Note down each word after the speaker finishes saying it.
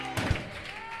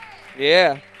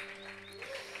Yeah.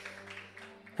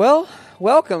 Well,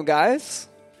 welcome, guys.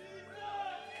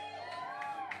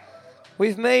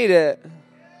 We've made it.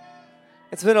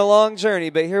 It's been a long journey,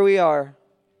 but here we are.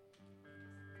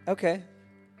 Okay.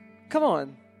 Come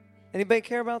on. Anybody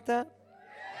care about that?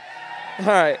 All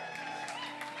right.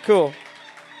 Cool.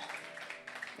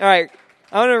 All right.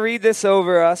 I want to read this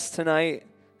over us tonight.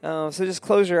 So just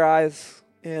close your eyes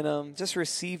and just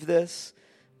receive this.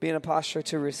 Be in a posture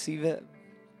to receive it.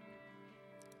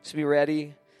 Just be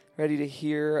ready to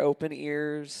hear, open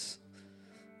ears,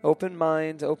 open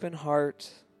mind, open heart.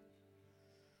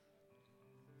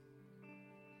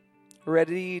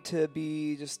 Ready to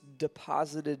be just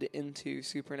deposited into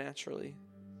supernaturally.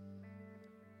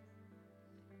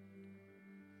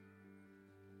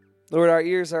 Lord, our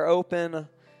ears are open.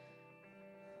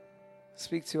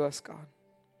 Speak to us, God.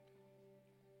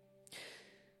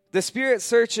 The Spirit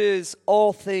searches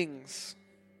all things,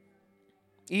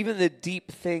 even the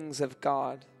deep things of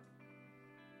God.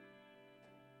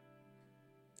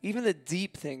 Even the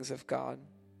deep things of God.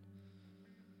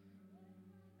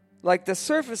 Like the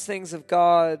surface things of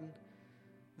God,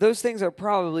 those things are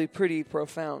probably pretty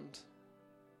profound.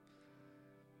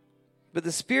 But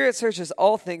the Spirit searches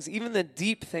all things, even the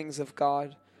deep things of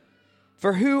God.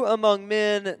 For who among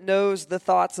men knows the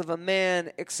thoughts of a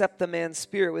man except the man's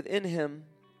spirit within him?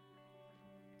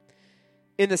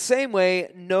 In the same way,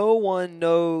 no one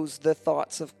knows the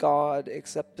thoughts of God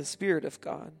except the Spirit of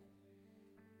God.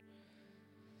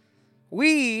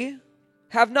 We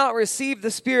have not received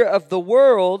the spirit of the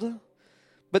world,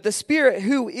 but the Spirit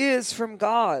who is from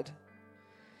God,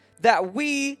 that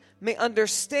we may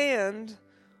understand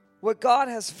what God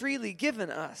has freely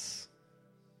given us.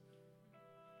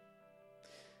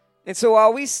 And so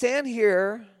while we stand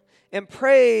here and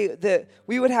pray that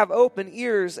we would have open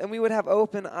ears and we would have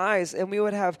open eyes and we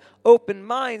would have open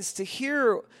minds to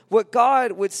hear what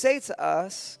God would say to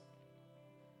us,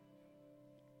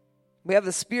 we have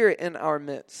the Spirit in our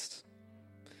midst,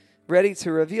 ready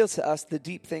to reveal to us the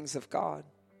deep things of God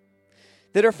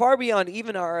that are far beyond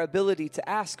even our ability to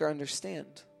ask or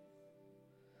understand.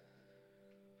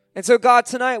 And so, God,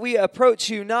 tonight we approach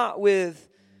you not with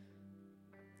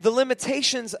the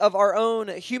limitations of our own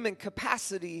human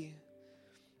capacity,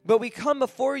 but we come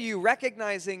before you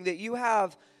recognizing that you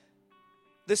have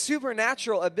the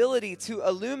supernatural ability to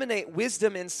illuminate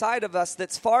wisdom inside of us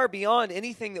that's far beyond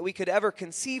anything that we could ever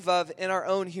conceive of in our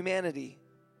own humanity.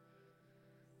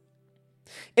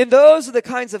 And those are the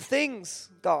kinds of things,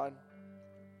 God,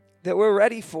 that we're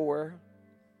ready for,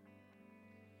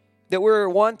 that we're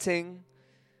wanting,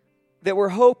 that we're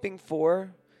hoping for.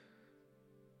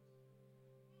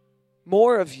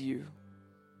 More of you,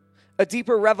 a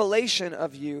deeper revelation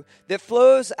of you that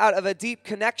flows out of a deep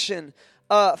connection,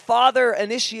 a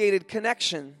Father-initiated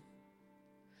connection.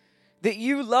 That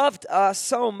you loved us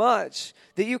so much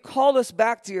that you called us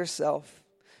back to yourself.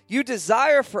 You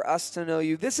desire for us to know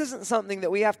you. This isn't something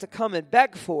that we have to come and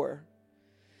beg for.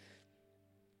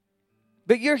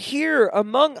 But you're here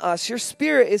among us. Your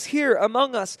Spirit is here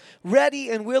among us, ready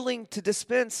and willing to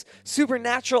dispense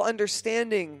supernatural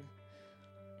understanding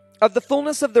of the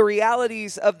fullness of the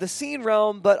realities of the seen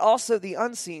realm, but also the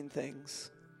unseen things.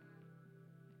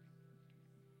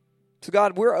 So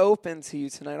God, we're open to you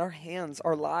tonight. Our hands,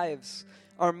 our lives,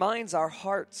 our minds, our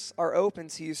hearts are open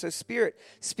to you. So Spirit,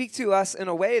 speak to us in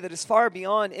a way that is far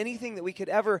beyond anything that we could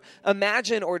ever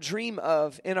imagine or dream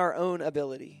of in our own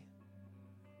ability.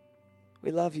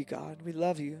 We love you, God. We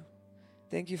love you.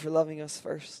 Thank you for loving us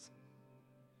first.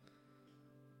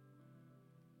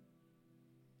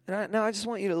 And now I just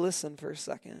want you to listen for a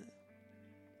second.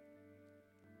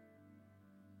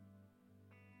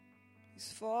 He's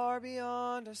far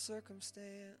beyond our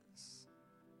circumstance.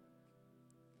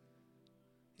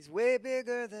 He's way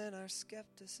bigger than our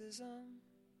skepticism.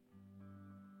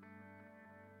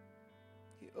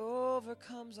 He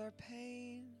overcomes our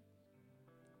pain.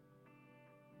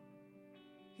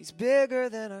 He's bigger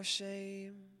than our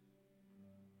shame.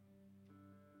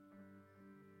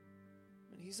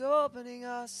 He's opening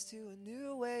us to a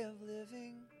new way of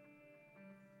living.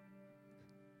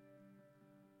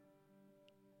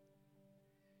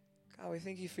 God, we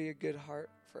thank you for your good heart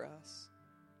for us.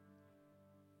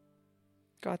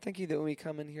 God, thank you that when we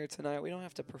come in here tonight, we don't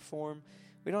have to perform.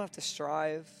 We don't have to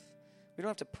strive. We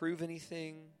don't have to prove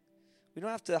anything. We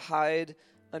don't have to hide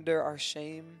under our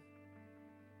shame.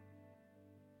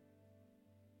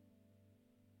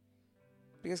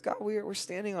 Because, God, we're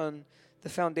standing on the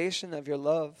foundation of your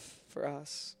love for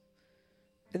us.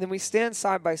 And then we stand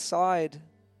side by side,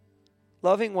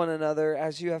 loving one another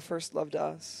as you have first loved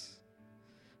us,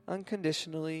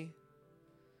 unconditionally,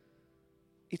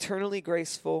 eternally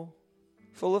graceful,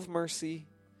 full of mercy.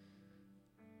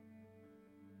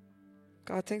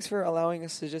 God, thanks for allowing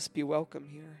us to just be welcome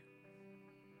here.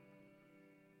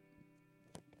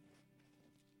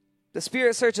 The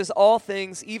Spirit searches all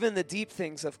things, even the deep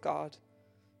things of God.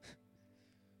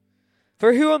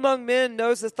 For who among men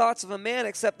knows the thoughts of a man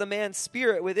except the man's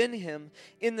spirit within him?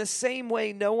 In the same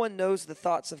way, no one knows the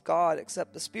thoughts of God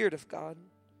except the Spirit of God.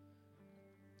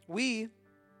 We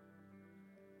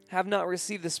have not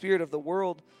received the spirit of the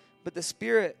world, but the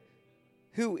Spirit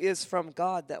who is from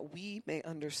God, that we may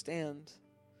understand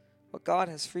what God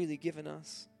has freely given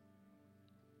us.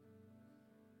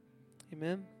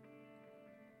 Amen.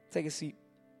 Take a seat.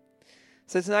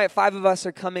 So tonight, 5 of us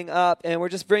are coming up, and we're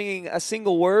just bringing a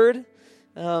single word.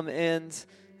 Then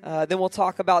we'll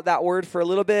talk about that word for a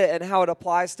little bit and how it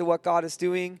applies to what God is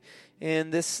doing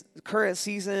in this current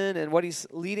season and what He's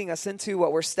leading us into,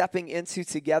 what we're stepping into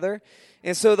together.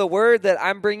 And so the word that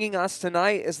I'm bringing us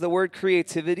tonight is the word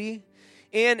creativity.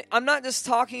 And I'm not just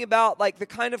talking about like the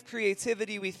kind of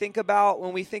creativity we think about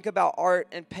when we think about art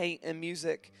and paint and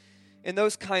music and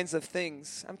those kinds of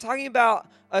things. I'm talking about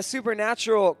a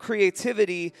supernatural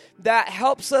creativity that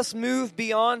helps us move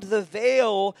beyond the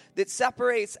veil that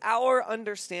separates our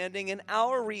understanding and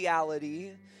our reality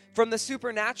from the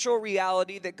supernatural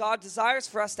reality that God desires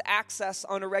for us to access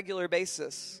on a regular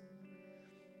basis.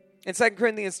 In 2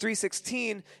 Corinthians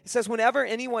 3:16, it says, whenever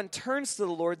anyone turns to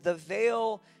the Lord, the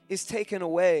veil is taken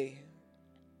away.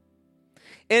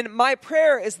 And my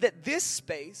prayer is that this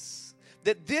place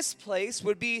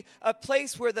would be a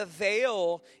place where the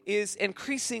veil is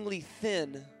increasingly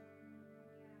thin.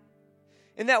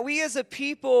 And that we as a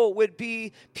people would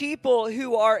be people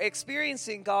who are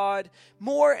experiencing God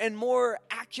more and more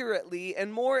accurately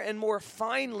and more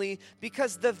finely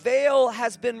because the veil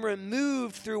has been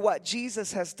removed through what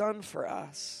Jesus has done for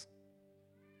us.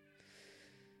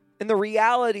 And the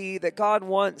reality that God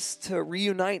wants to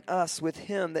reunite us with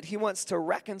Him, that He wants to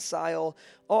reconcile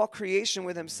all creation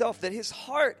with Himself, that His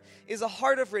heart is a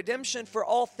heart of redemption for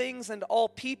all things and all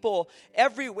people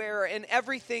everywhere and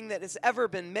everything that has ever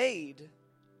been made.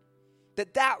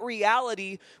 That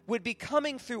reality would be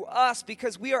coming through us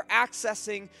because we are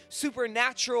accessing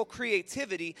supernatural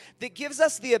creativity that gives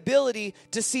us the ability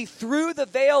to see through the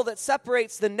veil that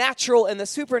separates the natural and the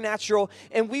supernatural,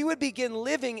 and we would begin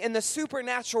living in the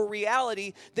supernatural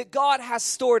reality that God has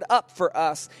stored up for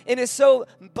us and is so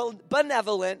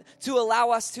benevolent to allow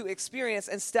us to experience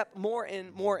and step more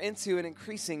and more into in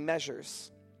increasing measures.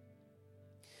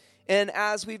 And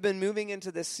as we've been moving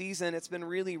into this season, it's been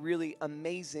really, really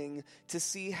amazing to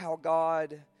see how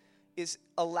God is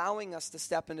allowing us to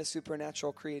step into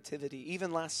supernatural creativity.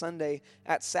 Even last Sunday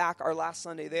at SAC, our last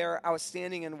Sunday there, I was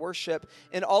standing in worship,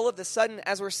 and all of a sudden,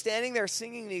 as we're standing there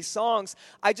singing these songs,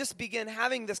 I just began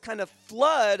having this kind of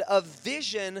flood of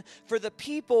vision for the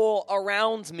people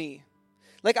around me.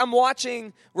 Like I'm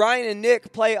watching Ryan and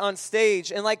Nick play on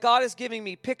stage, and like God is giving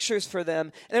me pictures for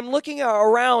them. And I'm looking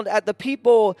around at the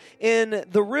people in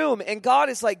the room, and God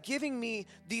is like giving me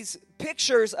these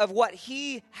pictures of what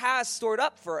He has stored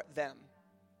up for them.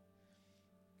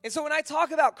 And so when I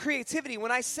talk about creativity,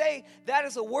 when I say that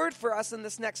is a word for us in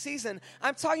this next season,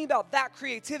 I'm talking about that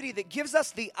creativity that gives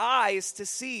us the eyes to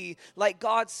see like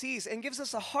God sees and gives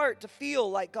us a heart to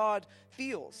feel like God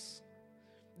feels.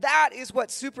 That is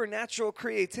what supernatural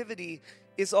creativity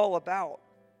is all about.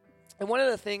 And one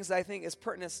of the things that I think is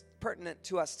pertinent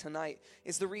to us tonight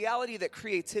is the reality that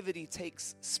creativity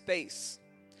takes space.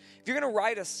 If you're going to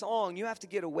write a song, you have to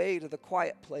get away to the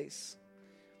quiet place.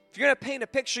 If you're going to paint a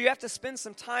picture, you have to spend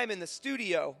some time in the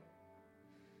studio.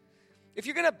 If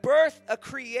you're going to birth a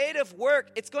creative work,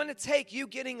 it's going to take you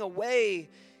getting away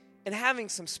and having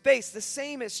some space. The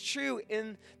same is true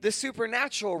in the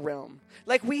supernatural realm.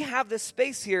 Like we have this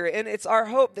space here, and it's our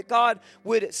hope that God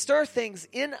would stir things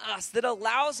in us that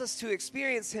allows us to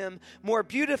experience Him more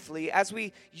beautifully as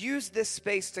we use this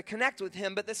space to connect with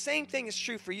Him. But the same thing is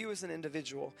true for you as an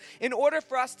individual. In order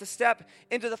for us to step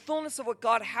into the fullness of what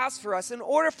God has for us, in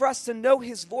order for us to know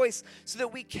His voice so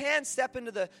that we can step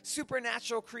into the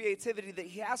supernatural creativity that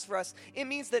He has for us, it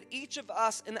means that each of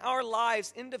us in our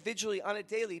lives individually on a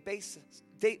daily basis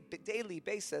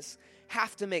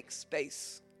have to make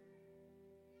space.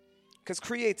 Because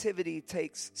creativity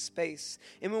takes space.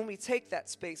 And when we take that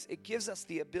space, it gives us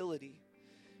the ability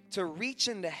to reach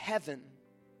into heaven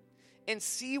and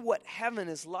see what heaven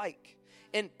is like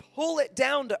and pull it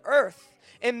down to earth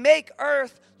and make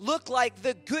earth look like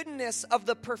the goodness of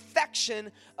the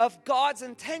perfection of God's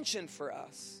intention for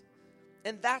us.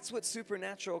 And that's what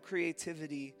supernatural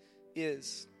creativity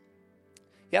is.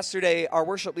 Yesterday, our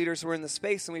worship leaders were in the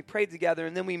space and we prayed together,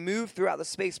 and then we moved throughout the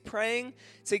space praying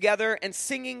together and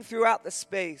singing throughout the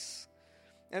space.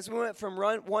 As we went from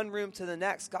one room to the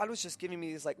next, God was just giving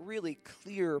me these like really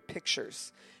clear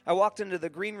pictures. I walked into the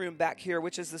green room back here,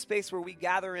 which is the space where we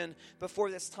gather in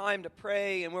before this time to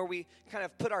pray and where we kind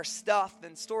of put our stuff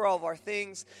and store all of our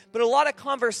things. But a lot of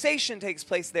conversation takes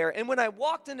place there. And when I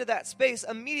walked into that space,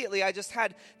 immediately I just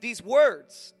had these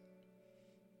words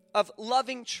of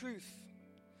loving truth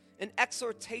and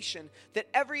exhortation, that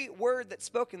every word that's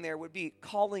spoken there would be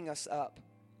calling us up.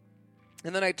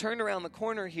 And then I turned around the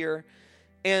corner here,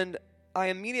 and I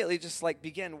immediately just like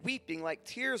began weeping, like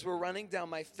tears were running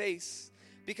down my face,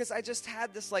 because I just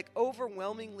had this like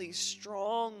overwhelmingly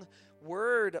strong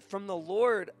word from the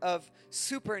Lord of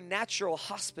supernatural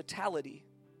hospitality.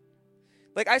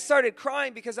 Like I started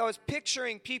crying because I was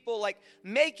picturing people like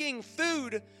making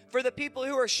food for the people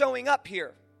who are showing up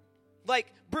here,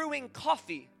 like brewing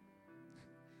coffee,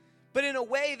 but in a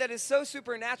way that is so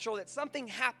supernatural that something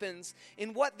happens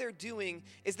in what they're doing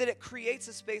is that it creates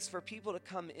a space for people to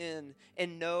come in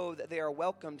and know that they are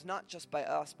welcomed, not just by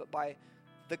us, but by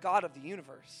the God of the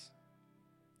universe.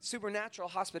 Supernatural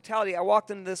hospitality. I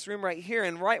walked into this room right here,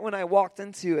 and right when I walked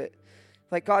into it,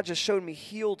 like God just showed me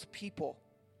healed people.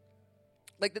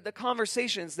 Like the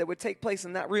conversations that would take place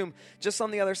in that room just on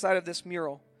the other side of this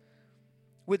mural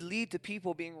would lead to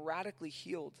people being radically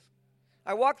healed.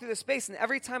 I walked through the space, and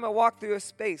every time I walked through a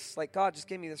space, like God just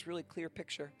gave me this really clear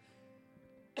picture.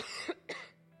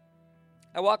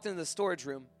 I walked into the storage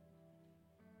room,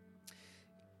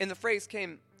 and the phrase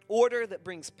came, order that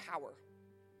brings power.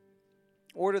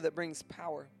 Order that brings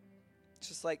power. It's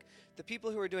just like the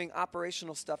people who are doing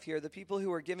operational stuff here, the people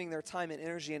who are giving their time and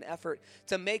energy and effort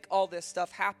to make all this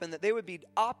stuff happen, that they would be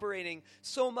operating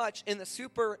so much in the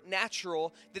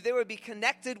supernatural, that they would be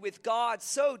connected with God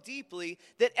so deeply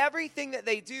that everything that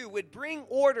they do would bring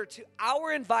order to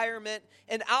our environment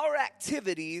and our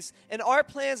activities and our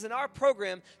plans and our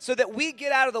program, so that we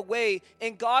get out of the way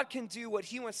and God can do what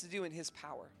he wants to do in his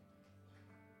power.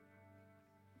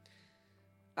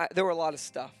 There were a lot of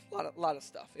stuff, a lot of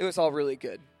stuff. It was all really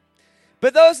good.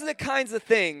 But those are the kinds of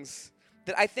things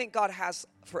that I think God has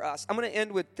for us. I'm going to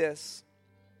end with this.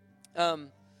 And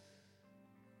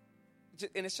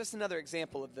it's just another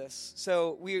example of this.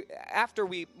 So after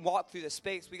we walked through the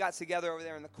space, we got together over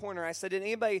there in the corner. I said, did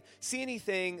anybody see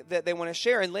anything that they want to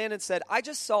share? And Landon said, I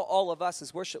just saw all of us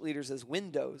as worship leaders as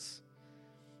windows.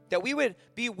 That we would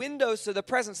be windows to the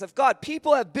presence of God.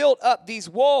 People have built up these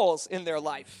walls in their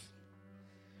life.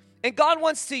 And God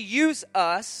wants to use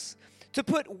us to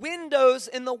put windows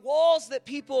in the walls that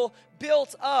people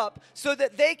built up, so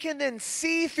that they can then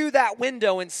see through that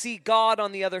window and see God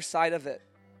on the other side of it.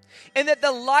 And that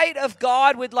the light of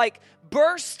God would like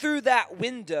burst through that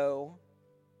window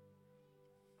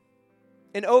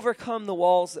and overcome the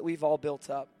walls that we've all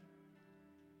built up.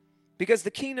 Because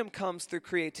the kingdom comes through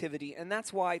creativity. And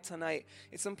that's why tonight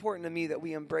it's important to me that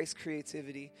we embrace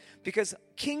creativity. Because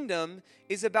kingdom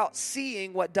is about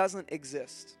seeing what doesn't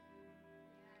exist.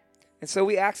 And so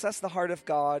we access the heart of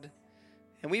God,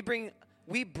 and we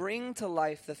bring to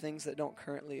life the things that don't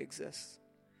currently exist.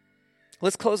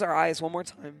 Let's close our eyes one more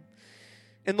time.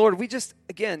 And Lord, we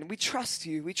trust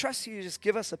you. We trust you to just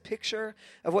give us a picture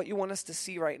of what you want us to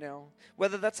see right now.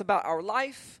 Whether that's about our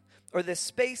life or this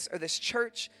space or this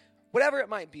church, whatever it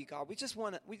might be, God, we just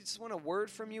want a word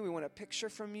from you. We want a picture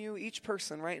from you. Each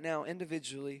person right now,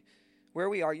 individually, where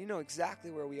we are, you know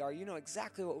exactly where we are. You know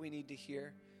exactly what we need to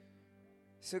hear.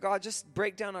 So God, just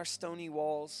break down our stony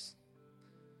walls.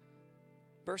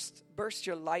 Burst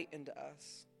your light into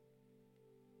us.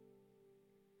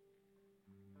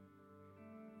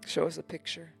 Show us a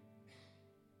picture.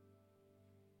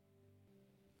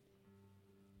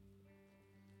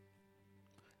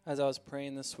 As I was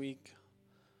praying this week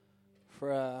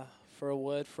for a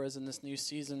word for us in this new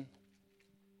season,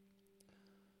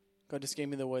 God just gave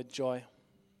me the word joy.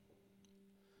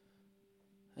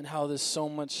 And how there's so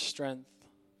much strength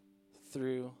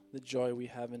through the joy we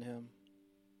have in him.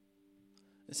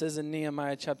 It says in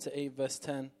Nehemiah chapter 8, verse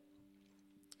 10,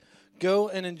 "Go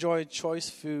and enjoy choice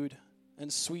food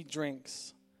and sweet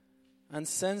drinks, and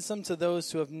send some to those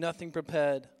who have nothing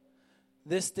prepared.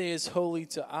 This day is holy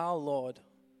to our Lord.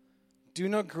 Do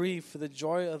not grieve, for the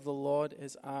joy of the Lord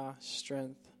is our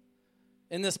strength."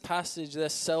 In this passage, they're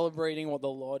celebrating what the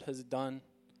Lord has done.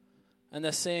 And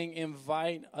they're saying,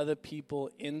 invite other people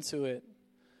into it.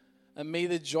 And may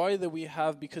the joy that we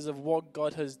have because of what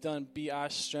God has done be our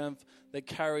strength that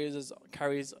carries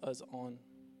us on.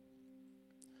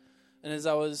 And as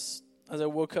I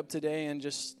woke up today and I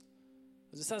was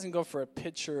just asking God for a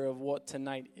picture of what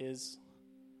tonight is.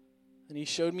 And he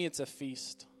showed me it's a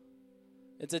feast.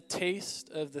 It's a taste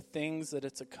of the things that are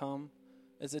to come.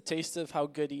 It's a taste of how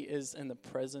good he is in the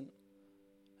present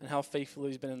and how faithful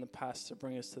he's been in the past to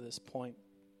bring us to this point.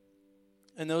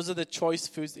 And those are the choice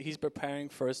foods that he's preparing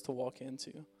for us to walk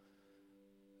into.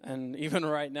 And even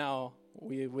right now,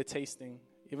 we're tasting.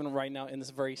 Even right now, in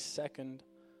this very second,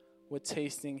 we're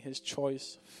tasting his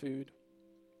choice food.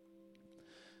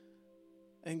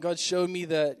 And God showed me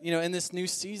that, in this new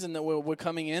season that we're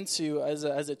coming into as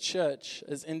a church,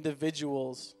 as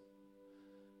individuals,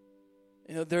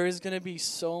 there is going to be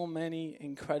so many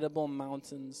incredible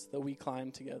mountains that we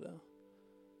climb together.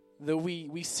 That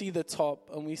we see the top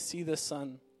and we see the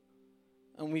sun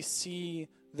and we see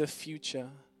the future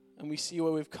and we see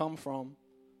where we've come from.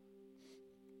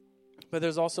 But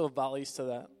there's also valleys to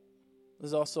that.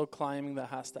 There's also climbing that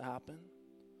has to happen.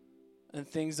 And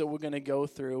things that we're going to go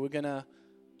through. We're going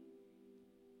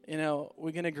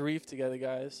to grieve together,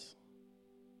 guys.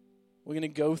 We're going to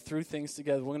go through things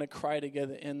together. We're going to cry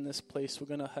together in this place. We're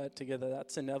going to hurt together.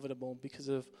 That's inevitable because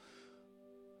of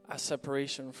our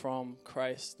separation from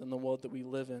Christ and the world that we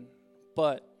live in.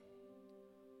 But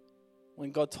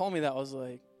when God told me that, I was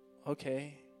like,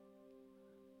 okay.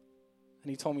 And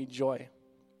he told me joy.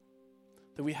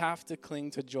 That we have to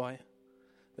cling to joy.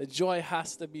 That joy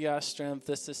has to be our strength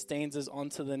that sustains us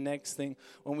onto the next thing.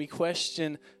 When we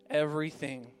question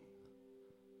everything.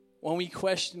 When we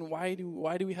question why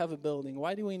do we have a building?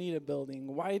 Why do we need a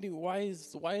building? Why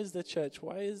is the church?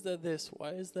 Why is there this? Why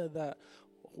is there that?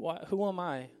 Who am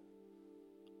I?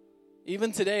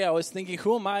 Even today I was thinking,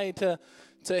 who am I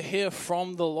to hear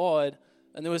from the Lord?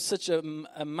 And there was such a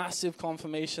massive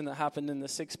confirmation that happened in the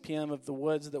 6 p.m. of the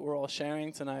words that we're all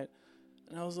sharing tonight.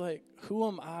 And I was like, who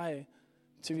am I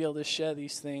to be able to share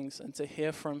these things and to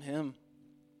hear from him?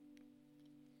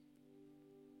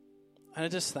 And I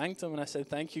just thanked him and I said,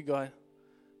 thank you, God.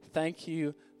 Thank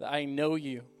you that I know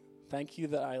you. Thank you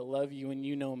that I love you and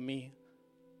you know me.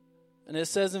 And it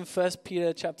says in 1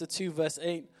 Peter chapter 2, verse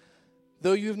 8,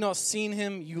 though you have not seen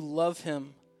him, you love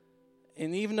him.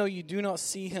 And even though you do not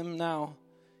see him now,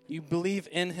 you believe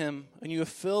in him and you are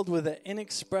filled with an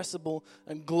inexpressible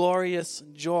and glorious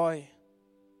joy.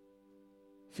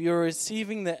 For you are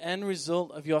receiving the end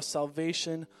result of your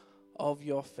salvation, of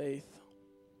your faith.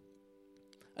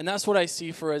 And that's what I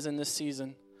see for us in this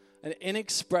season. An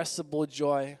inexpressible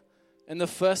joy. In the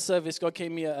first service, God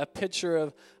gave me a picture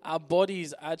of our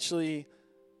bodies actually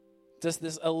just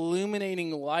this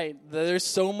illuminating light. There's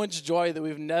so much joy that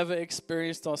we've never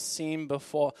experienced or seen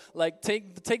before. Like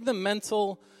take the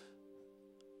mental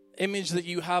image that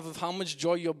you have of how much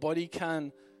joy your body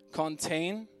can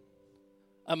contain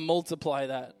and multiply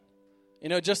that.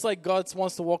 Just like God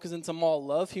wants to walk us into more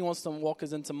love, he wants to walk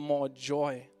us into more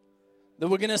joy. That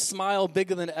we're going to smile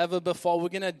bigger than ever before. We're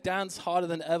going to dance harder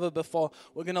than ever before.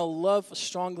 We're going to love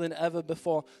stronger than ever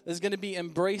before. There's going to be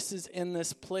embraces in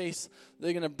this place.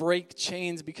 They're going to break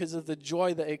chains because of the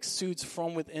joy that exudes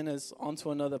from within us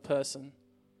onto another person.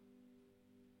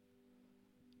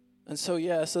 And so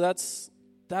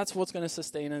that's what's going to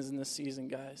sustain us in this season,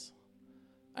 guys.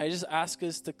 I just ask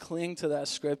us to cling to that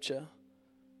scripture.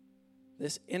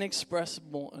 This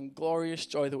inexpressible and glorious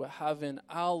joy that we're having,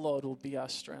 our Lord will be our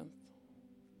strength.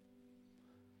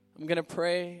 I'm going to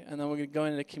pray, and then we're going to go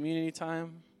into community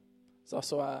time. There's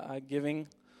also our giving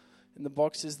in the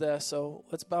boxes there, so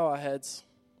let's bow our heads.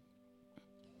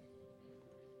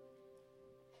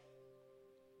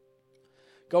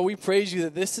 God, we praise you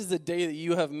that this is the day that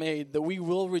you have made, that we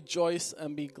will rejoice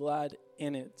and be glad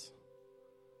in it.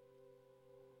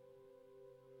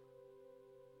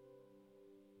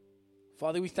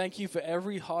 Father, we thank you for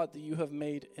every heart that you have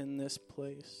made in this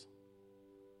place.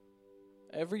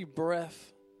 Every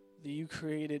breath that you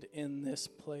created in this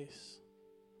place.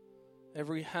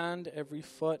 Every hand, every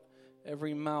foot,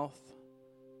 every mouth,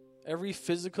 every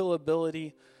physical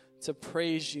ability to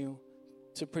praise you,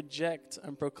 to project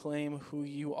and proclaim who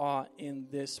you are in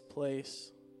this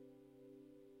place.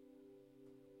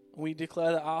 We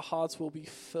declare that our hearts will be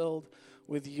filled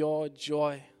with your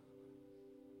joy.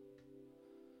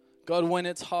 God, when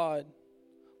it's hard,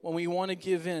 when we want to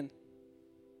give in,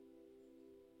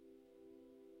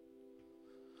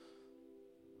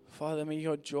 Father, may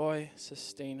your joy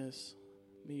sustain us.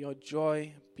 May your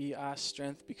joy be our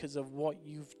strength because of what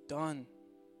you've done.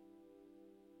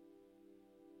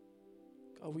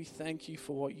 God, we thank you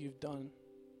for what you've done,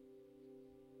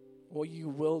 what you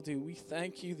will do. We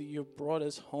thank you that you've brought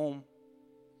us home.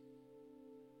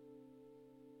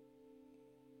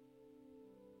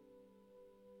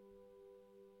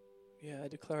 I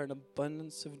declare an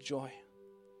abundance of joy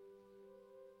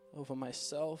over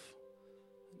myself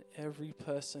and every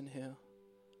person here.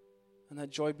 And that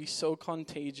joy be so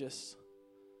contagious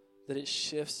that it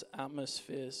shifts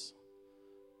atmospheres.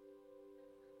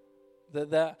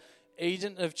 That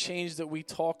agent of change that we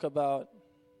talk about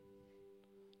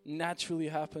naturally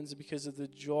happens because of the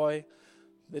joy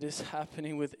that is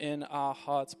happening within our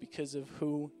hearts because of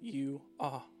who you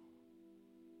are.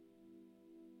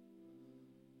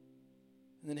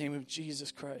 In the name of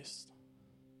Jesus Christ.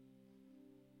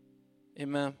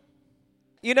 Amen.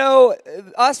 You know,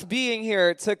 us being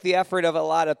here took the effort of a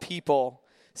lot of people.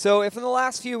 So if in the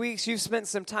last few weeks you've spent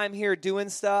some time here doing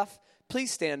stuff,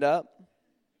 please stand up.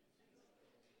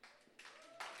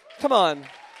 Come on.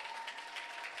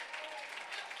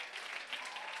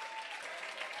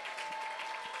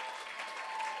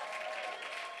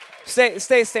 Stay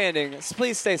standing.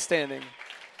 Please stay standing.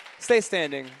 Stay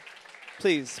standing.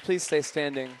 Please stay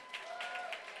standing.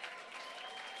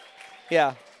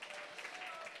 Yeah.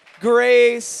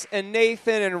 Grace and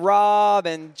Nathan and Rob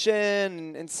and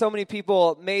Jen and so many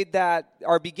people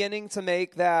are beginning to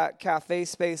make that cafe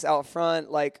space out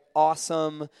front like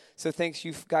awesome. So thanks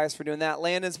you guys for doing that.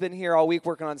 Landon's been here all week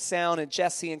working on sound, and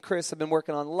Jesse and Chris have been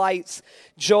working on lights.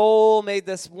 Joel made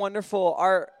this wonderful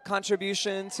art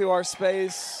contribution to our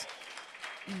space.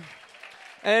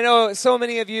 And I know so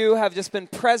many of you have just been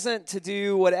present to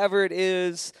do whatever it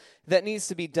is that needs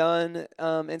to be done.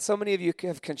 And so many of you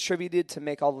have contributed to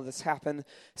make all of this happen.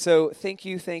 So thank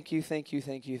you.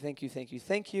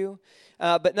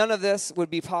 But none of this would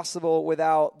be possible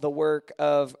without the work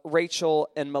of Rachel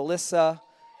and Melissa.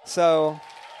 So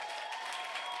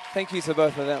thank you to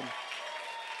both of them.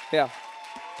 Yeah.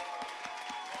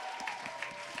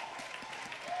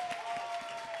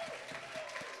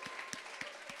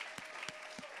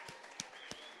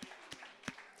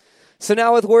 So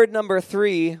now with word number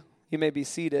 3, you may be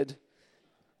seated.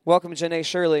 Welcome, Janae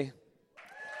Shirley.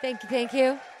 Thank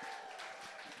you.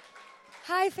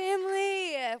 Hi,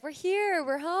 family. We're here.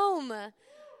 We're home.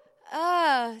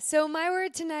 So my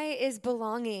word tonight is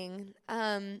belonging.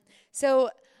 So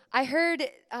I heard,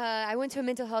 I went to a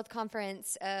mental health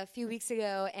conference a few weeks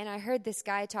ago, and I heard this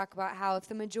guy talk about how if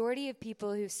the majority of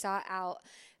people who sought out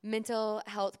mental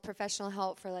health, professional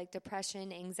help for like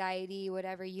depression, anxiety,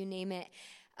 whatever, you name it,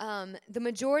 the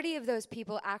majority of those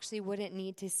people actually wouldn't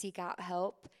need to seek out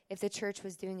help if the church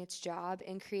was doing its job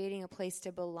in creating a place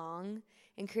to belong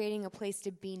and creating a place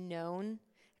to be known.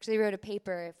 Actually wrote a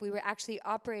paper, if we were actually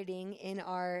operating in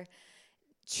our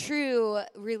true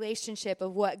relationship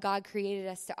of what God created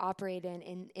us to operate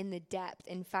in the depth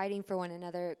and fighting for one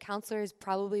another, counselors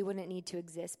probably wouldn't need to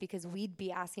exist because we'd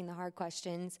be asking the hard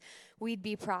questions. We'd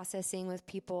be processing with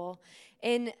people.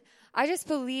 And I just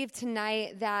believe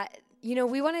tonight that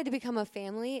we wanted to become a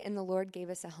family, and the Lord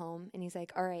gave us a home. And he's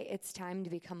like, all right, it's time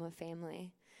to become a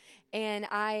family. And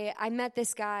I met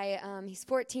this guy. He's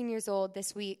 14 years old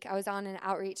this week. I was on an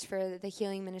outreach for the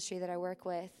healing ministry that I work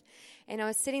with. And I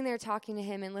was sitting there talking to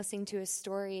him and listening to his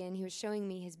story, and he was showing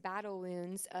me his battle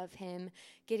wounds of him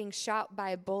getting shot by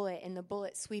a bullet and the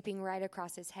bullet sweeping right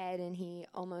across his head, and he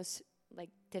almost,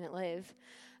 didn't live.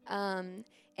 And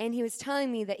he was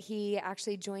telling me that he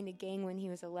actually joined a gang when he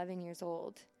was 11 years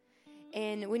old.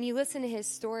 And when you listen to his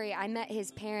story, I met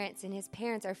his parents, and his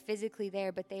parents are physically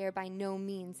there, but they are by no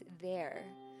means there.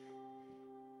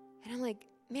 And I'm like,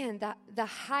 man, the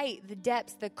height, the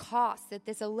depths, the cost that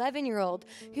this 11-year-old,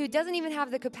 who doesn't even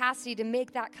have the capacity to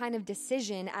make that kind of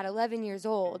decision at 11 years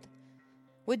old,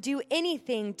 would do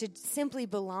anything to simply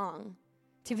belong,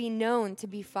 to be known, to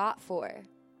be fought for.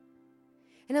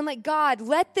 And I'm like, God,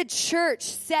 let the church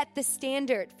set the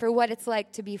standard for what it's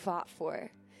like to be fought for,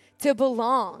 to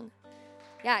belong.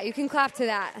 Yeah, you can clap to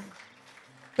that.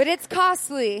 But it's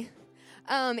costly.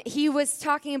 He was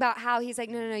talking about how he's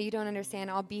like, no, you don't understand.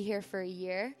 I'll be here for a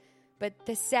year. But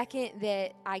the second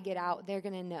that I get out, they're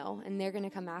going to know. And they're going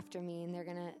to come after me. And they're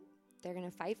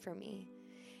going to fight for me.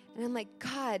 And I'm like,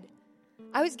 God,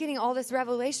 I was getting all this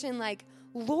revelation like,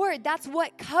 Lord, that's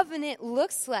what covenant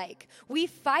looks like. We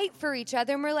fight for each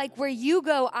other. And we're like, where you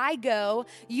go, I go.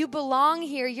 You belong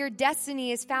here. Your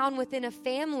destiny is found within a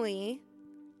family.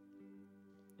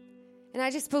 And I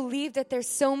just believe that there's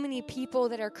so many people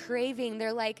that are craving.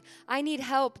 They're like, I need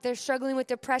help. They're struggling with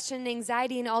depression and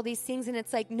anxiety and all these things. And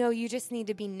it's like, no, you just need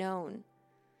to be known.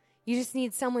 You just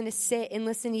need someone to sit and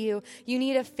listen to you. You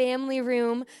need a family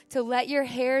room to let your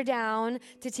hair down,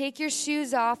 to take your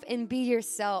shoes off and be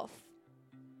yourself.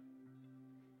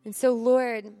 And so,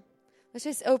 Lord, let's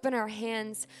just open our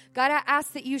hands. God, I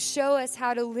ask that you show us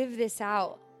how to live this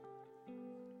out.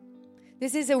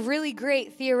 This is a really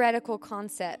great theoretical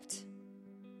concept.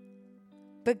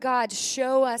 But God,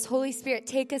 show us, Holy Spirit,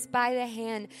 take us by the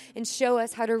hand and show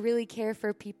us how to really care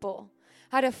for people,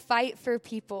 how to fight for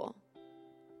people.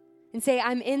 and say,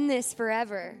 I'm in this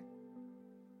forever.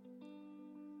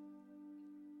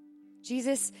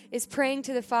 Jesus is praying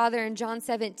to the Father in John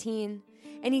 17,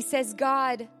 and he says,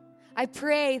 God, I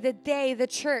pray that they, the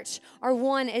church, are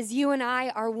one as you and I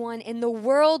are one, and the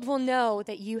world will know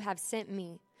that you have sent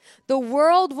me. The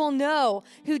world will know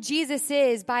who Jesus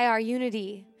is by our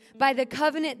unity, by the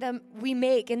covenant that we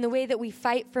make and the way that we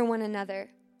fight for one another.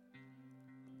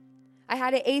 I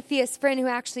had an atheist friend who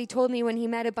actually told me when he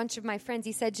met a bunch of my friends,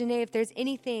 he said, Janae, if there's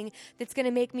anything that's going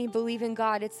to make me believe in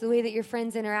God, it's the way that your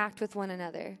friends interact with one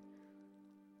another.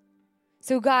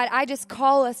 So God, I just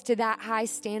call us to that high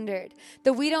standard,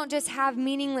 that we don't just have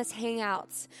meaningless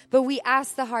hangouts, but we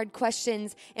ask the hard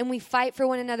questions and we fight for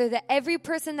one another, that every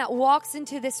person that walks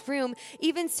into this room,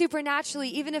 even supernaturally,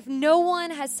 even if no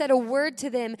one has said a word to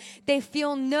them, they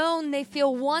feel known, they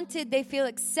feel wanted, they feel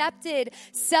accepted,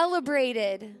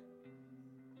 celebrated.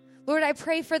 Lord, I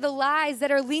pray for the lies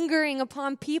that are lingering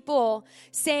upon people,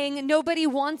 saying nobody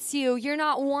wants you, you're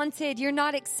not wanted, you're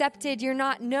not accepted, you're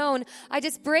not known. I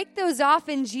just break those off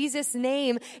in Jesus'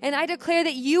 name, and I declare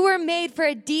that you were made for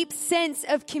a deep sense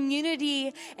of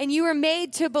community, and you were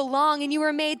made to belong, and you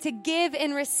were made to give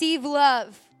and receive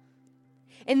love.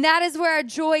 And that is where our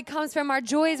joy comes from. Our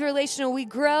joy is relational. We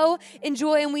grow in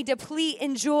joy and we deplete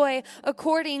in joy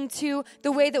according to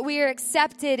the way that we are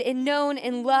accepted and known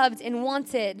and loved and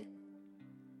wanted.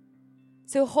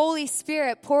 So Holy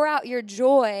Spirit, pour out your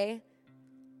joy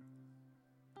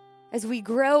as we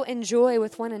grow in joy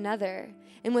with one another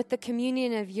and with the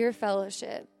communion of your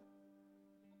fellowship.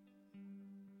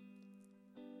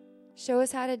 Show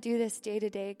us how to do this day to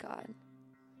day, God.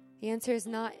 The answer is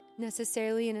not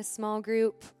necessarily in a small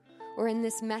group or in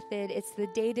this method. It's the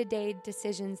day-to-day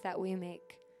decisions that we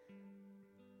make.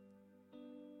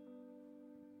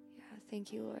 Yeah,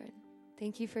 thank you, Lord.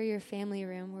 Thank you for your family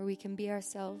room where we can be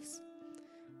ourselves.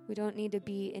 We don't need to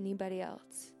be anybody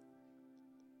else.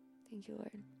 Thank you,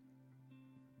 Lord.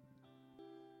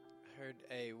 I heard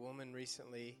a woman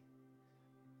recently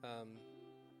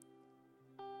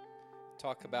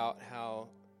talk about how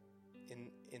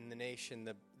in the nation,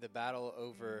 the battle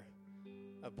over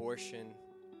abortion,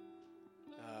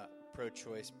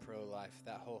 pro-choice, pro-life,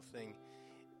 that whole thing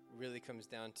really comes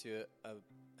down to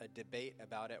a debate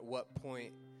about at what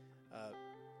point,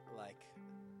 like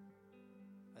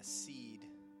a seed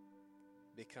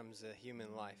becomes a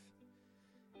human life.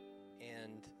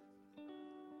 And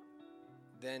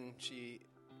then she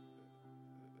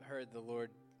heard the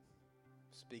Lord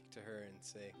speak to her and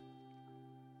say,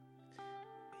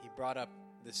 he brought up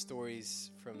the stories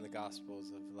from the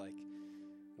Gospels of like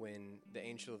when the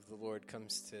angel of the Lord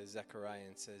comes to Zechariah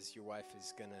and says, your wife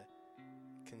is going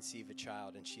to conceive a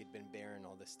child, and she had been barren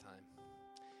all this time.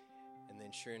 And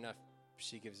then sure enough,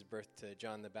 she gives birth to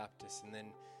John the Baptist. And then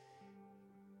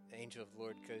the angel of the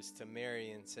Lord goes to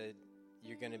Mary and said,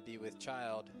 you're going to be with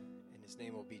child, and his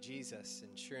name will be Jesus.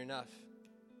 And sure enough,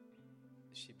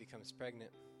 she becomes pregnant.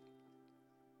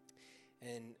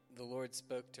 And the Lord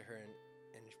spoke to her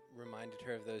and reminded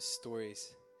her of those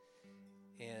stories.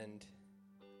 And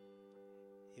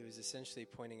he was essentially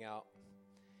pointing out,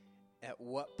 at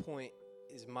what point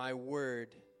is my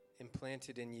word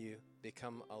implanted in you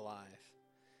become alive?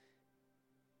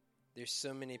 There's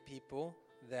so many people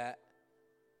that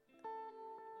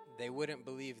they wouldn't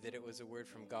believe that it was a word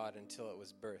from God until it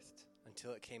was birthed,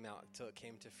 until it came out, until it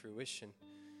came to fruition.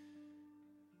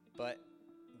 But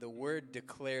the word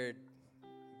declared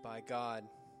by God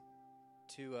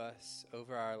to us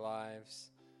over our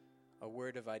lives, a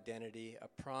word of identity,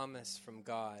 a promise from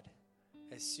God,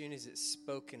 as soon as it's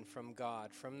spoken from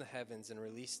God, from the heavens and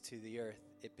released to the earth,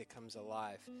 it becomes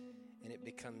alive, and it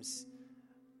becomes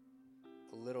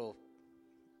a little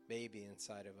baby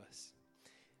inside of us.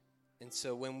 And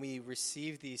so when we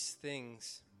receive these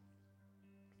things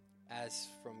as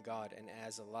from God and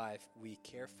as alive, we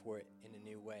care for it in a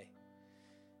new way.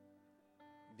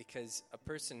 Because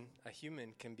a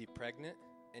human can be pregnant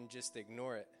and just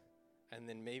ignore it. And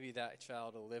then maybe that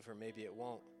child will live or maybe it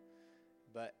won't.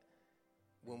 But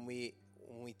when we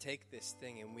take this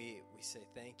thing and we say,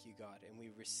 thank you, God, and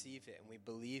we receive it and we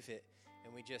believe it,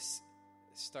 and we just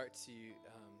start to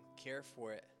care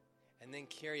for it and then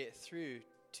carry it through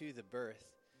to the birth,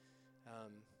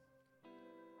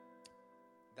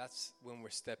 that's when we're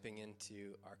stepping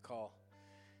into our call.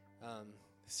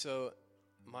 So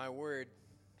my word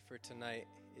for tonight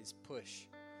is push,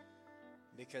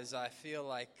 because I feel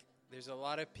like there's a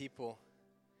lot of people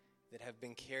that have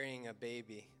been carrying a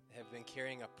baby, have been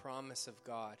carrying a promise of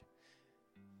God.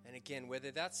 And again,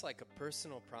 whether that's like a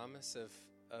personal promise of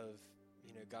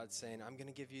God saying, I'm going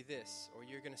to give you this, or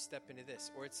you're going to step into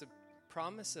this, or it's a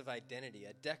promise of identity,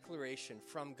 a declaration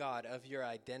from God of your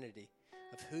identity,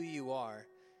 of who you are,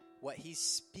 what he's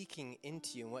speaking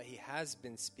into you and what he has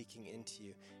been speaking into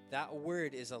you. That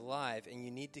word is alive, and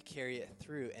you need to carry it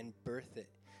through and birth it.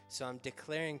 So I'm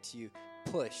declaring to you,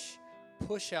 push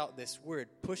out this word,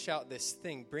 push out this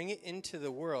thing, bring it into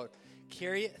the world,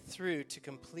 carry it through to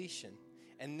completion,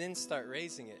 and then start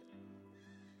raising it.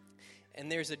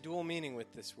 And there's a dual meaning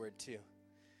with this word too.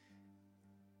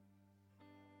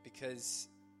 Because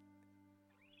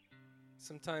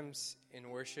sometimes in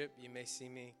worship, you may see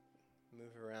me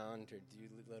move around or do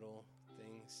little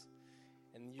things.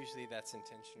 And usually that's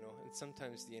intentional. And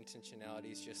sometimes the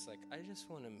intentionality is just like, I just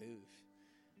want to move.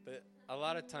 But a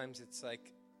lot of times it's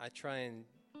like, I try and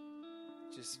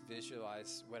just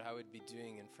visualize what I would be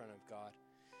doing in front of God.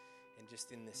 And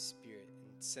just in the spirit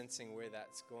and sensing where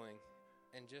that's going.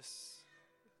 And just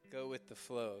go with the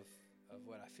flow of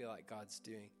what I feel like God's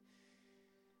doing.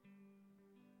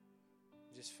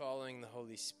 Just following the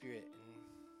Holy Spirit.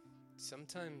 And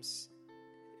sometimes,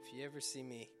 if you ever see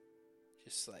me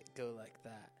just like go like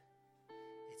that,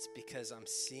 it's because I'm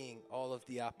seeing all of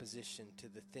the opposition to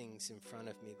the things in front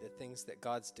of me, the things that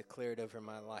God's declared over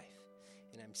my life.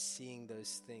 And I'm seeing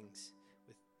those things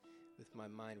with my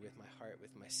mind, with my heart,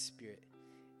 with my spirit.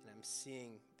 And I'm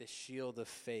seeing the shield of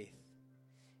faith.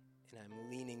 And I'm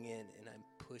leaning in and I'm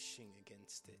pushing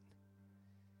against it.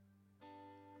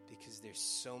 Because there's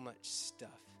so much stuff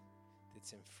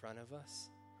that's in front of us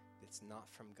that's not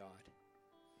from God.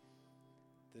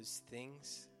 Those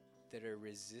things that are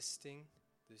resisting,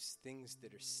 those things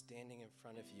that are standing in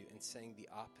front of you and saying the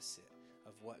opposite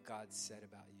of what God said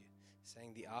about you,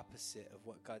 saying the opposite of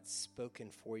what God's spoken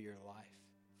for your life,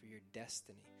 for your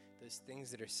destiny. Those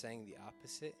things that are saying the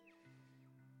opposite,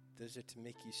 those are to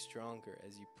make you stronger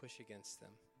as you push against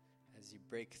them, as you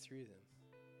break through them,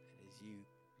 and as you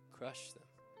crush them.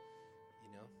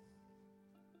 You know?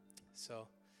 So,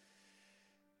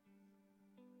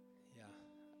 yeah.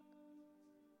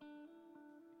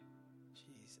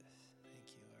 Jesus.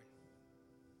 Thank you, Lord.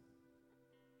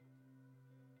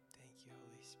 Thank you,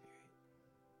 Holy Spirit.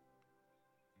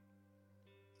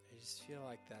 I just feel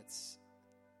like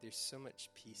there's so much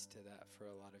peace to that for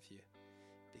a lot of you,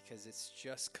 because it's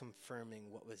just confirming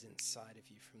what was inside of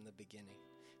you from the beginning.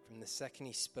 From the second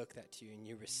he spoke that to you and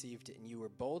you received it and you were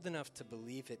bold enough to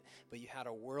believe it, but you had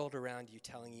a world around you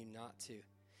telling you not to.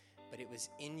 But it was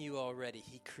in you already.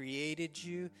 He created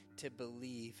you to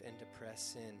believe and to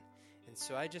press in. And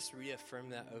so I just reaffirm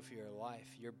that over your life,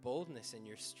 your boldness and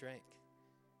your strength.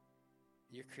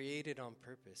 You're created on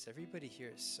purpose. Everybody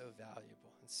here is so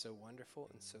valuable and so wonderful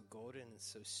and so golden and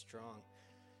so strong.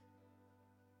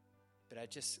 But I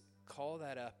just call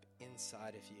that up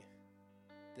inside of you.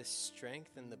 The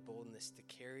strength and the boldness to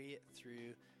carry it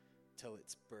through till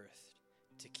it's birthed.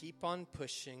 To keep on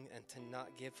pushing and to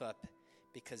not give up,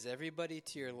 because everybody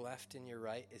to your left and your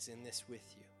right is in this with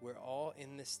you. We're all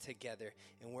in this together,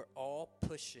 and we're all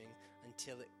pushing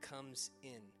until it comes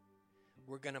in.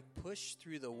 We're going to push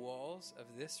through the walls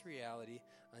of this reality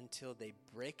until they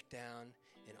break down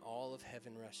and all of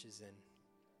heaven rushes in.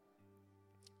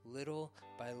 Little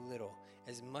by little,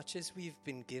 as much as we've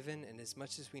been given and as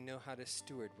much as we know how to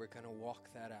steward, we're going to walk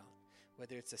that out.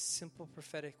 Whether it's a simple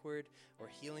prophetic word or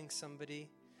healing somebody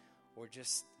or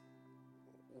just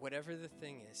whatever the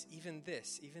thing is. Even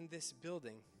this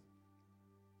building.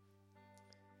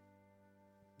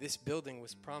 This building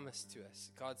was promised to us.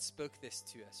 God spoke this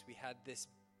to us. We had this,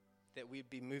 that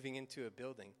we'd be moving into a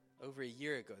building over a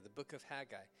year ago, the book of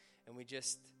Haggai, and we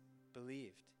just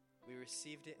believed. We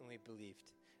received it and we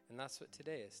believed. And that's what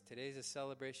today is. Today is a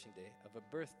celebration day of a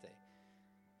birthday,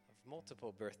 of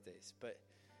multiple birthdays. But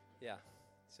yeah,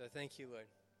 so thank you, Lord.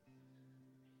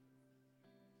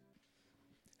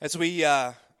 As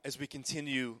we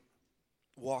continue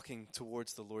walking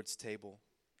towards the Lord's table,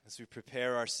 as we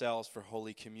prepare ourselves for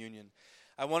Holy Communion,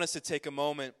 I want us to take a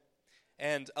moment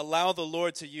and allow the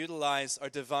Lord to utilize our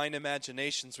divine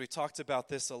imaginations. We talked about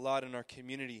this a lot in our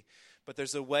community. But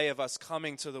there's a way of us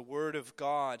coming to the Word of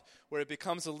God where it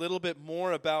becomes a little bit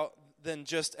more about than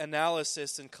just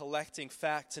analysis and collecting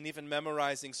facts and even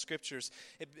memorizing scriptures.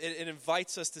 It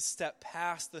invites us to step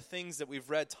past the things that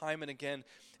we've read time and again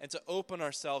and to open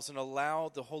ourselves and allow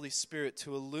the Holy Spirit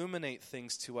to illuminate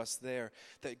things to us there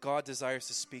that God desires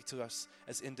to speak to us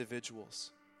as individuals.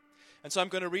 And so I'm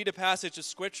going to read a passage of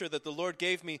scripture that the Lord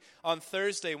gave me on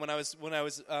Thursday when I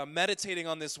was meditating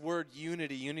on this word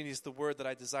unity. Unity is the word that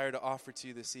I desire to offer to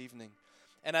you this evening.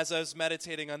 And as I was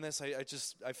meditating on this,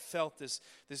 I felt this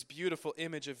beautiful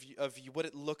image of what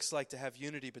it looks like to have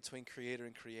unity between Creator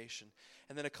and creation.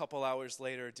 And then a couple hours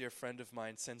later, a dear friend of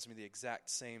mine sends me the exact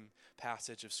same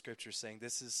passage of Scripture saying,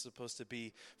 this is supposed to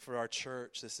be for our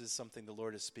church. This is something the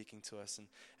Lord is speaking to us. And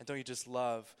don't you just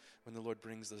love when the Lord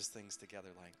brings those things together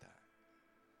like that?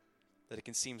 That it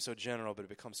can seem so general, but it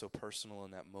becomes so personal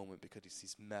in that moment because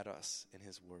He's met us in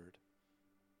His Word.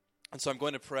 And so I'm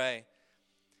going to pray.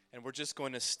 And we're just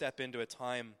going to step into a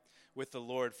time with the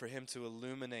Lord for Him to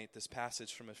illuminate this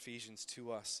passage from Ephesians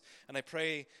to us. And I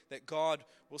pray that God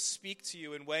will speak to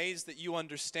you in ways that you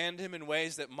understand Him, in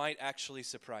ways that might actually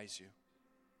surprise you.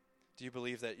 Do you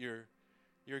believe that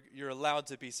you're allowed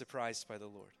to be surprised by the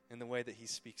Lord in the way that He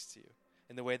speaks to you,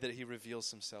 in the way that He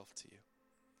reveals Himself to you?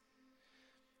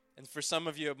 And for some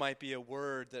of you, it might be a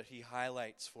word that He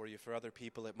highlights for you. For other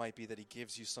people, it might be that He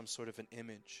gives you some sort of an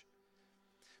image.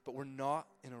 But we're not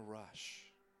in a rush.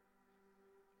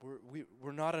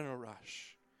 We're not in a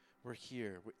rush. We're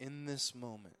here. We're in this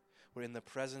moment. We're in the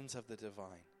presence of the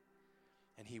divine.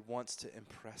 And He wants to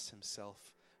impress Himself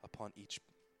upon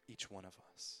each one of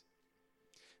us.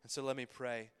 And so let me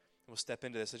pray. We'll step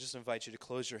into this. I just invite you to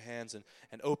close your hands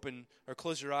and open, or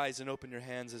close your eyes and open your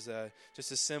hands as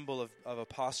just a symbol of a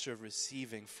posture of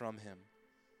receiving from Him.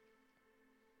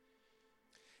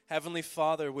 Heavenly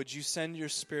Father, would you send your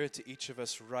Spirit to each of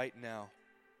us right now?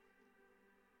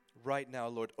 Right now,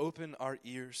 Lord, open our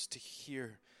ears to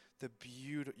hear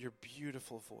your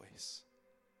beautiful voice.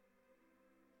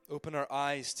 Open our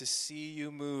eyes to see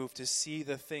you move, to see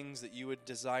the things that you would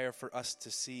desire for us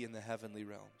to see in the heavenly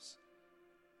realms.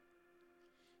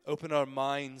 Open our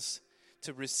minds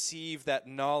to receive that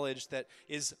knowledge that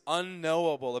is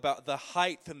unknowable about the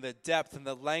height and the depth and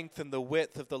the length and the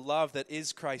width of the love that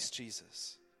is Christ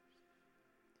Jesus.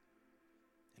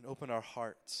 And open our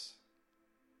hearts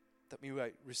that we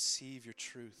might receive your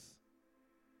truth.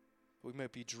 We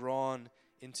might be drawn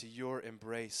into your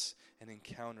embrace and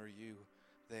encounter you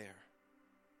there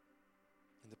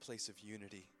in the place of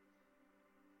unity,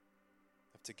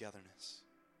 of togetherness.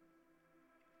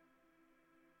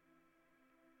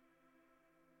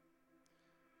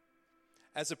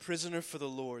 As a prisoner for the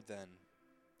Lord, then,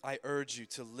 I urge you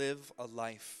to live a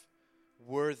life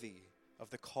worthy of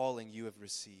the calling you have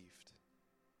received.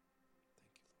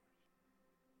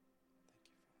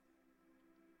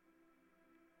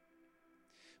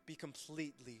 Be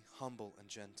completely humble and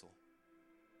gentle.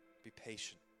 Be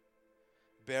patient,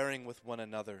 bearing with one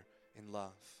another in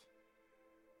love.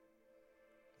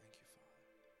 Thank you, Father.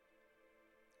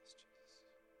 Yes, Jesus. Yes,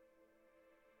 Lord.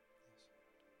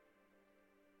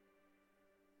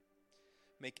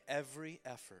 Make every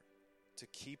effort to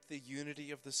keep the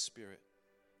unity of the Spirit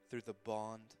through the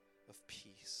bond of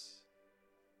peace.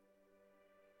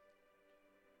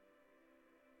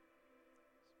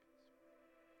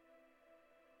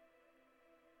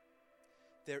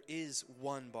 There is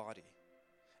one body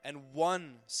and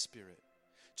one Spirit,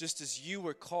 just as you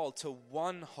were called to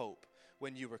one hope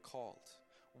when you were called.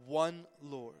 One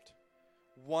Lord,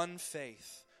 one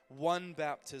faith, one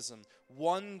baptism,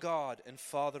 one God and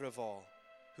Father of all,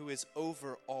 who is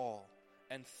over all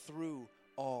and through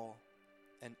all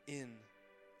and in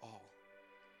all.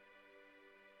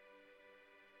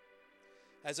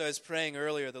 As I was praying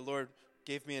earlier, the Lord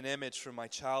gave me an image from my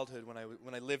childhood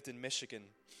when I lived in Michigan.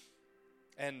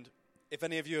 And if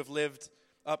any of you have lived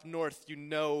up north, you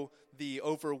know the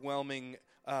overwhelming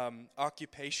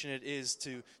occupation it is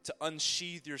to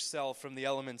unsheath yourself from the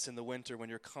elements in the winter when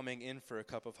you're coming in for a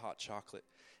cup of hot chocolate.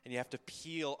 And you have to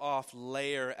peel off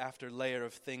layer after layer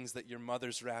of things that your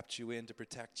mother's wrapped you in to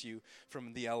protect you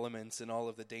from the elements and all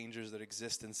of the dangers that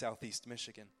exist in southeast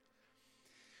Michigan.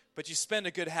 But you spend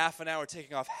a good half an hour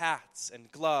taking off hats and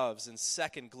gloves and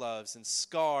second gloves and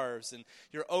scarves and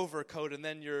your overcoat and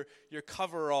then your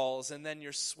coveralls and then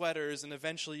your sweaters, and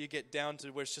eventually you get down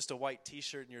to where it's just a white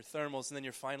t-shirt and your thermals, and then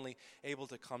you're finally able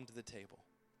to come to the table.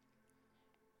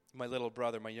 My little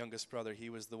brother, my youngest brother, he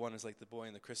was the one who's like the boy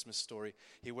in the Christmas story.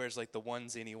 He wears like the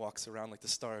onesie and he walks around like the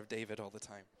Star of David all the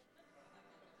time.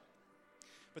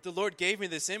 But the Lord gave me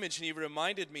this image, and He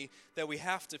reminded me that we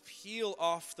have to peel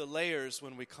off the layers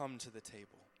when we come to the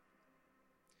table.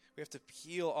 We have to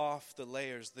peel off the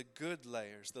layers, the good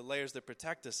layers, the layers that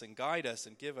protect us and guide us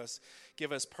and give us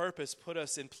purpose, put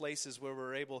us in places where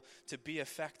we're able to be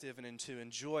effective and to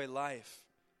enjoy life.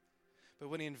 But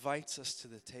when He invites us to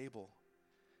the table,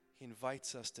 He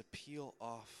invites us to peel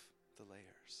off the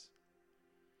layers.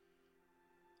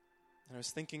 And I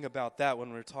was thinking about that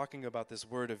when we were talking about this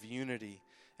word of unity,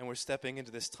 and we're stepping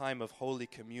into this time of Holy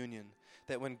Communion,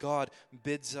 that when God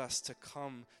bids us to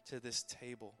come to this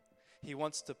table, He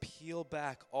wants to peel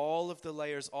back all of the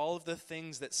layers, all of the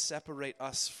things that separate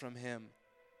us from him.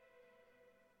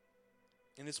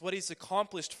 And it's what he's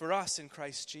accomplished for us in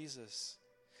Christ Jesus.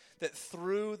 That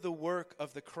through the work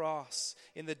of the cross,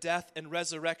 in the death and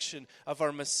resurrection of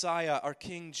our Messiah, our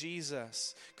King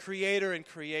Jesus, creator and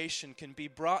creation can be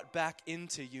brought back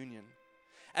into union.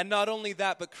 And not only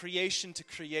that, but creation to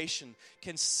creation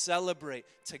can celebrate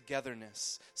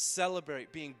togetherness,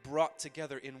 celebrate being brought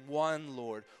together in one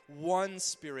Lord, one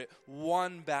Spirit,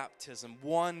 one baptism,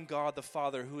 one God the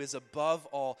Father who is above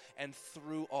all and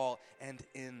through all and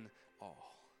in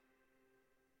all.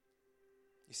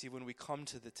 You see, when we come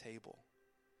to the table,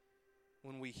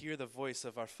 when we hear the voice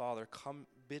of our Father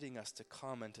bidding us to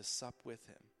come and to sup with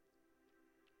him,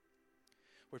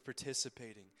 we're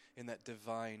participating in that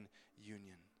divine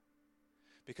union.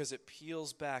 Because it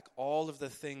peels back all of the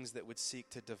things that would seek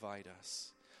to divide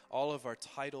us. All of our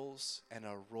titles and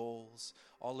our roles,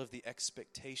 all of the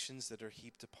expectations that are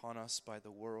heaped upon us by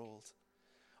the world,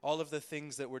 all of the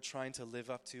things that we're trying to live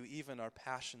up to, even our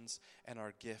passions and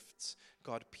our gifts.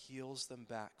 God peels them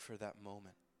back for that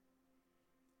moment.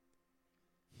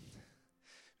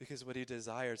 Because what he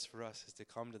desires for us is to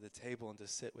come to the table and to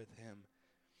sit with him.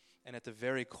 And at the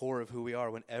very core of who we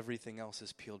are, when everything else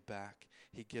is peeled back,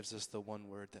 he gives us the one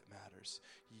word that matters.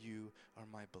 You are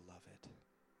my beloved.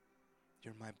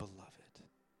 You're my beloved.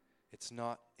 It's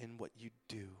not in what you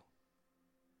do.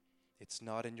 It's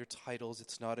not in your titles.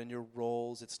 It's not in your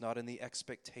roles. It's not in the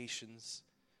expectations.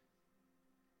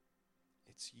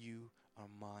 It's you are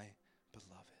my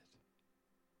beloved.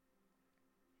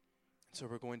 So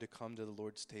we're going to come to the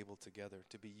Lord's table together,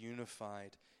 to be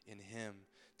unified in him,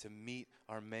 to meet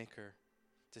our Maker,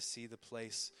 to see the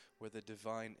place where the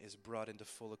divine is brought into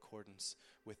full accordance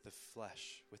with the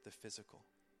flesh, with the physical.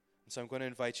 And so I'm going to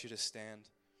invite you to stand.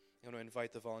 I'm going to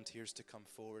invite the volunteers to come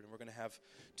forward, and we're going to have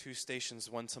two stations,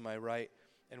 one to my right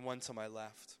and one to my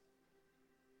left.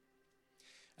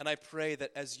 And I pray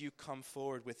that as you come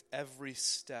forward with every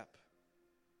step,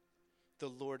 the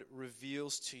Lord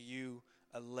reveals to you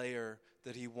a layer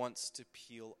that he wants to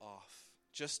peel off,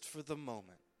 just for the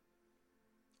moment.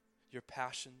 Your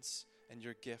passions and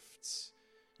your gifts,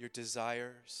 your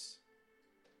desires,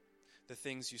 the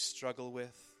things you struggle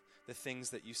with, the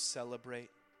things that you celebrate,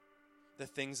 the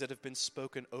things that have been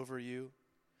spoken over you,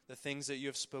 the things that you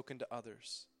have spoken to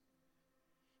others,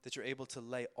 that you're able to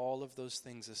lay all of those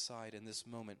things aside in this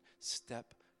moment,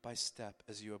 step by step,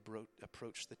 as you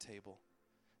approach the table,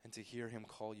 and to hear him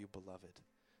call you beloved.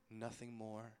 Nothing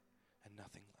more and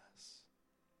nothing less.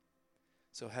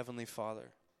 So, Heavenly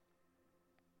Father,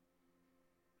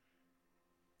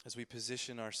 as we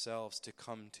position ourselves to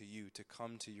come to you, to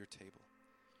come to your table,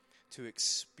 to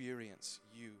experience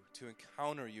you, to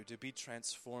encounter you, to be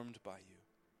transformed by you,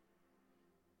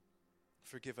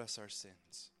 forgive us our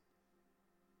sins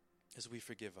as we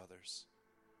forgive others.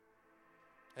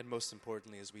 And most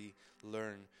importantly, as we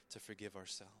learn to forgive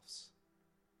ourselves.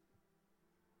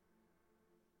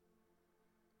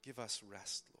 Give us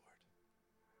rest, Lord.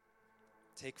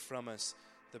 Take from us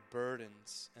the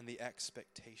burdens and the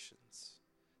expectations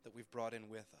that we've brought in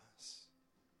with us.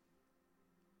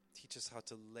 Teach us how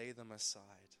to lay them aside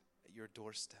at your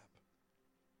doorstep,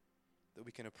 that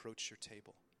we can approach your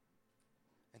table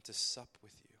and to sup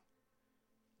with you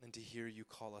and to hear you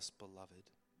call us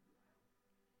beloved.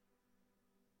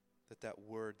 That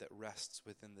word that rests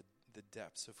within the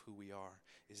depths of who we are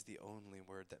is the only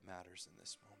word that matters in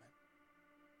this moment.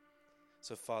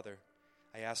 So, Father,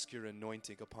 I ask your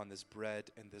anointing upon this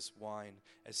bread and this wine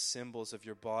as symbols of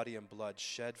your body and blood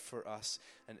shed for us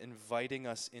and inviting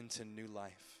us into new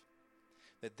life.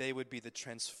 That they would be the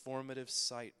transformative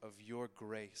sight of your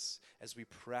grace as we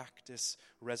practice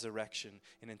resurrection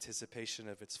in anticipation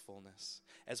of its fullness.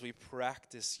 As we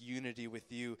practice unity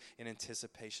with you in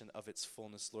anticipation of its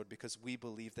fullness, Lord, because we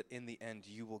believe that in the end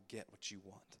you will get what you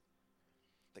want.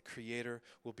 The Creator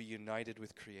will be united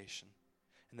with creation.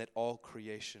 And that all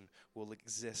creation will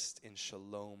exist in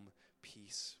shalom,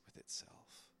 peace with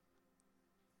itself.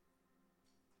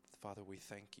 Father, we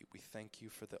thank you. We thank you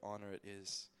for the honor it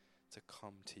is to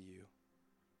come to you.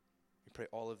 We pray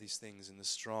all of these things in the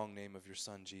strong name of your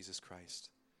Son, Jesus Christ.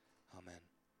 Amen.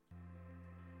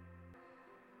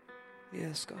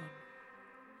 Yes, God.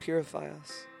 Purify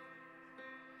us.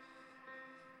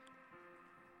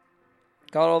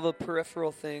 God, all the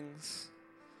peripheral things,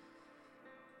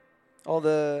 all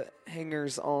the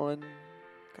hangers on,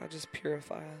 God, just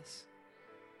purify us.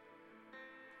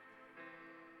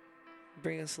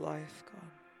 Bring us life, God.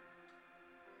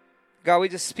 God, we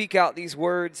just speak out these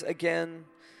words again,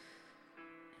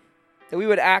 that we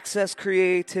would access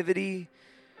creativity,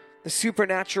 the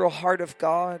supernatural heart of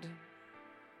God,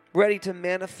 ready to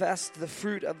manifest the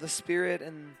fruit of the Spirit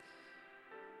in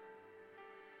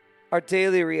our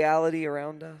daily reality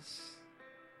around us.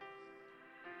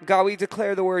 God, we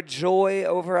declare the word joy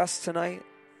over us tonight.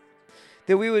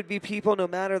 That we would be people, no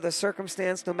matter the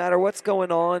circumstance, no matter what's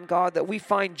going on, God, that we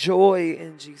find joy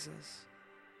in Jesus.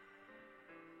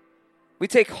 We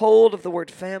take hold of the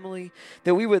word family,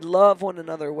 that we would love one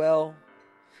another well,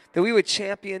 that we would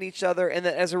champion each other, and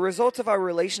that as a result of our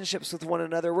relationships with one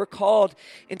another, we're called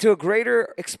into a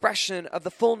greater expression of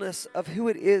the fullness of who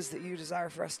it is that you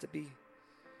desire for us to be.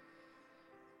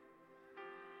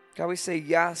 God, we say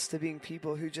yes to being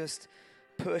people who just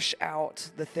push out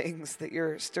the things that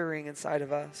you're stirring inside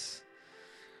of us.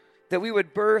 That we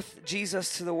would birth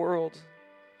Jesus to the world.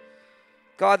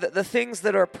 God, that the things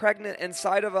that are pregnant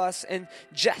inside of us and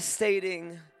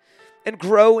gestating and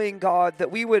growing, God,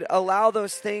 that we would allow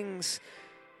those things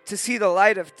to see the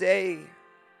light of day.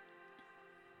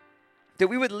 That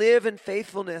we would live in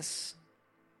faithfulness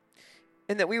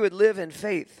and that we would live in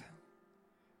faith.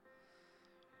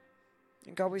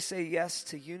 And God, we say yes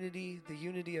to unity, the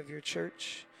unity of your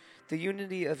church, the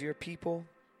unity of your people.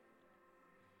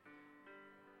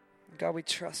 And God, we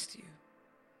trust you.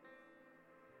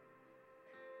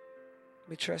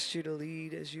 We trust you to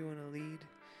lead as you want to lead.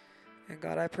 And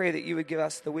God, I pray that you would give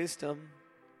us the wisdom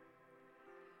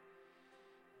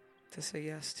to say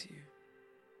yes to you.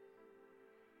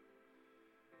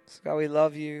 So God, we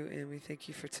love you and we thank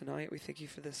you for tonight. We thank you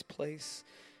for this place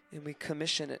and we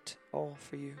commission it all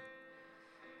for you.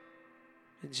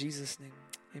 In Jesus' name,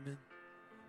 amen.